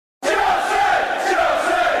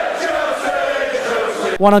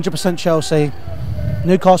100% Chelsea.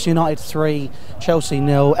 Newcastle United 3, Chelsea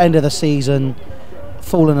 0. End of the season,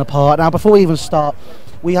 falling apart. Now, before we even start,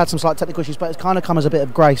 we had some slight technical issues, but it's kind of come as a bit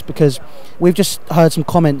of grace because we've just heard some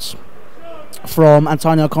comments from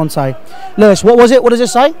Antonio Conte. Lewis, what was it? What does it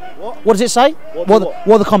say? What does it say? What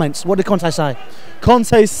are the comments? What did Conte say?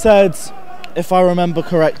 Conte said, if I remember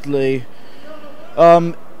correctly,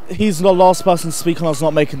 he's the last person to speak on us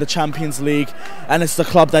not making the Champions League, and it's the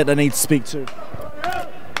club that they need to speak to.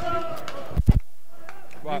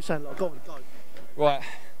 Right. Go. Right.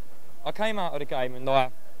 I came out of the game and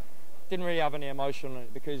I didn't really have any emotion on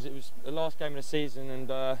it because it was the last game of the season, and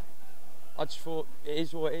I just thought it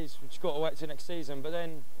is what it is. We've just got to wait till next season. But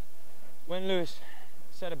then when Lewis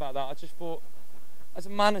said about that, I just thought, as a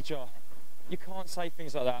manager, you can't say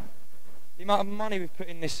things like that. The amount of money we've put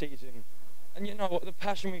in this season, and you know what, the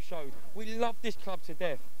passion we've showed. We love this club to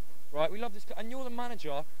death, right? We love this club, and you're the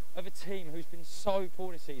manager of a team who's been so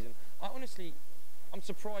poor this season. I'm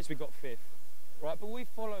surprised we got 5th, right? But we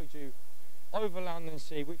followed you over land and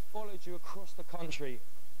sea. We've followed you across the country,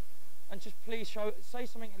 and just please say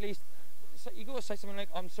something at least. You got to say something like,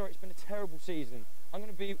 "I'm sorry, it's been a terrible season. I'm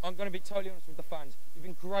going to be totally honest with the fans. You've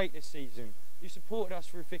been great this season. You supported us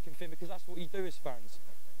through thick and thin because that's what you do as fans.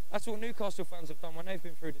 That's what Newcastle fans have done when they've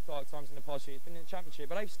been through the dark times in the past year. It's been in the Championship,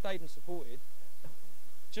 but they've stayed and supported.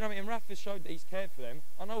 Do you know what I mean? And Rafa's showed that he's cared for them.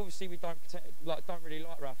 I know obviously we don't really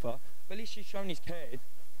like Rafa, but at least he's shown he's cared.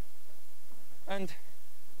 And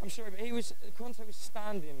I'm sorry, but Conte was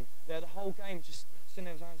standing there the whole game, just sitting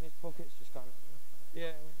there with his hands in his pockets, just going,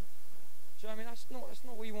 yeah. Do you know what I mean? That's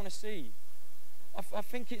not what you want to see. I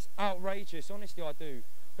think it's outrageous, honestly I do.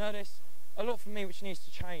 Now there's a lot for me which needs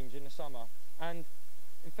to change in the summer, and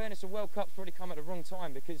in fairness, the World Cup's probably come at the wrong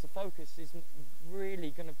time because the focus isn't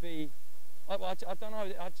really going to be. I don't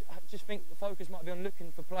know. I just think the focus might be on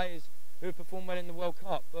looking for players who have performed well in the World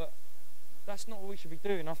Cup, but that's not what we should be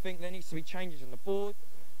doing. I think there needs to be changes on the board,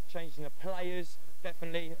 changes in the players,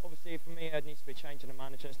 definitely. Obviously, for me, there needs to be change in the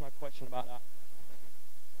manager. There's no question about that.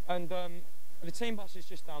 And the team bus is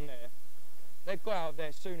just down there. They've got out of there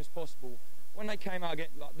as soon as possible. When they came out again,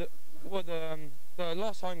 like the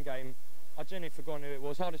last home game, I genuinely forgot who it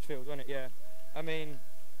was. Huddersfield, wasn't it? Yeah. I mean,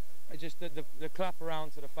 it just the clap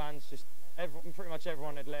around to the fans. Just pretty much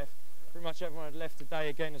everyone had left. Pretty much everyone had left today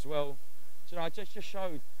again as well. So, you know, it just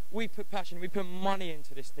showed we put passion, we put money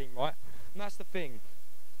into this team, right? And that's the thing.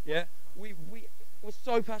 Yeah. We're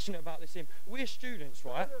so passionate about this team. We're students,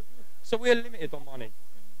 right? So we're limited on money.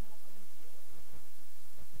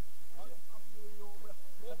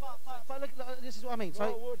 But look, this is what I mean.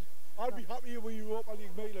 So, I'd be happy when you Europa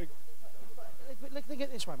League, mate. Look at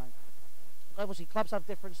it this way, man. Obviously, clubs have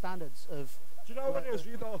different standards of. Do you know what it is?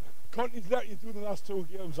 You know, Conte's let you do the last 2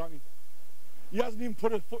 games, hasn't he? He hasn't even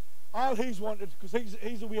put a foot. All he's wanted, because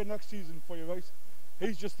he's away next season for you, right?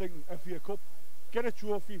 He's just thinking FA Cup, get a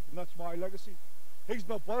trophy, and that's my legacy. He's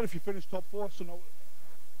not bothered if you finish top 4, so no.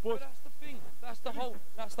 But that's the thing. That's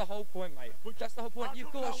the whole point, mate. But that's the whole point.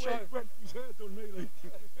 You've got to show. But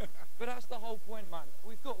that's the whole point, man.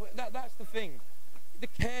 We've got that's the thing. The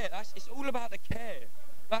care. It's all about the care.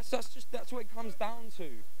 That's what it comes down to.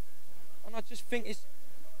 And I just think it's.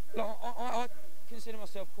 Like, I consider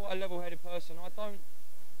myself quite a level-headed person. I don't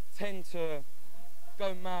tend to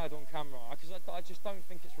go mad on camera because I just don't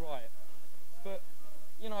think it's right. But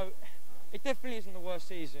you know, it definitely isn't the worst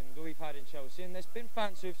season that we've had in Chelsea, and there's been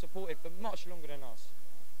fans who've supported for much longer than us.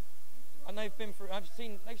 And they've been through.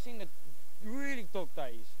 They've seen the really dog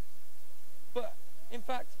days. But in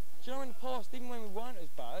fact, do you know, in the past, even when we weren't as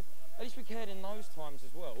bad, at least we cared in those times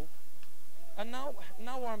as well. And now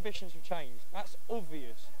our ambitions have changed. That's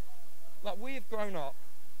obvious. Like, we have grown up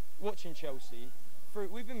watching Chelsea.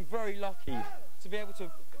 We've been very lucky to be able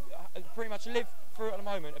to pretty much live through at the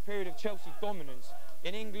moment a period of Chelsea dominance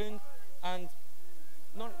in England and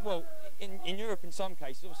in Europe in some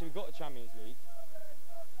cases. Obviously, we've got a Champions League,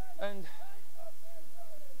 and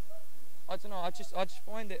I don't know. I just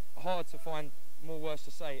find it hard to find more words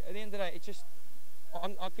to say. At the end of the day, it just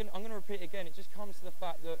I'm going to repeat it again. It just comes to the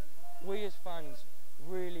fact that we as fans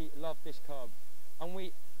really love this club, and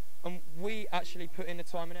we actually put in the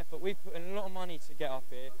time and effort. We put in a lot of money to get up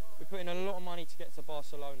here. We put in a lot of money to get to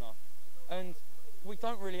Barcelona, and we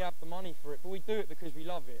don't really have the money for it, but we do it because we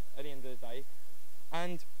love it at the end of the day.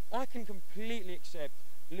 And I can completely accept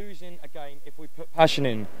losing a game if we put passion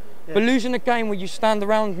in. Yeah. But losing a game where you stand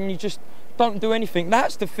around and you just don't do anything,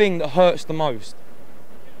 that's the thing that hurts the most.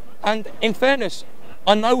 And in fairness,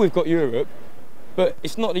 I know we've got Europe, but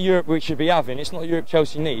it's not the Europe we should be having. It's not the Europe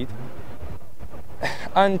Chelsea need.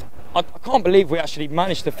 And I can't believe we actually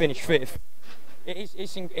managed to finish 5th.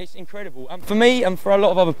 It's incredible. And for me and for a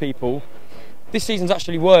lot of other people, this season's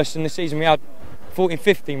actually worse than the season we had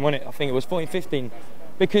 14-15, wasn't it? I think it was 14-15.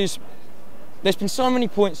 Because there's been so many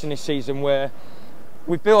points in this season where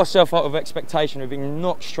we've built ourselves up with expectation of being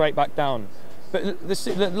knocked straight back down. But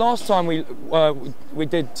the last time we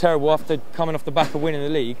did terrible after coming off the back of winning the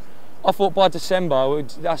league, I thought by December,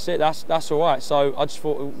 that's it, that's all right. So I just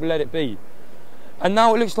thought we'll let it be. And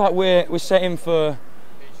now it looks like we're setting for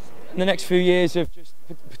the next few years of just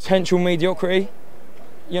potential mediocrity.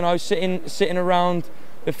 You know, sitting around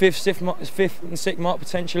the fifth and sixth mark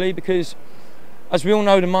potentially, because as we all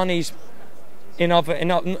know, the money's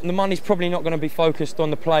the money's probably not going to be focused on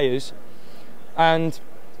the players. And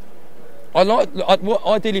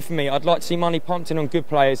ideally for me, I'd like to see money pumped in on good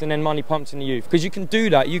players and then money pumped in the youth, because you can do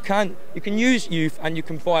that. You can use youth and you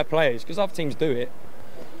can buy players, because other teams do it.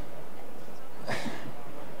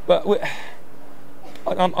 But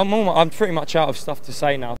I'm pretty much out of stuff to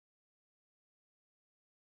say now.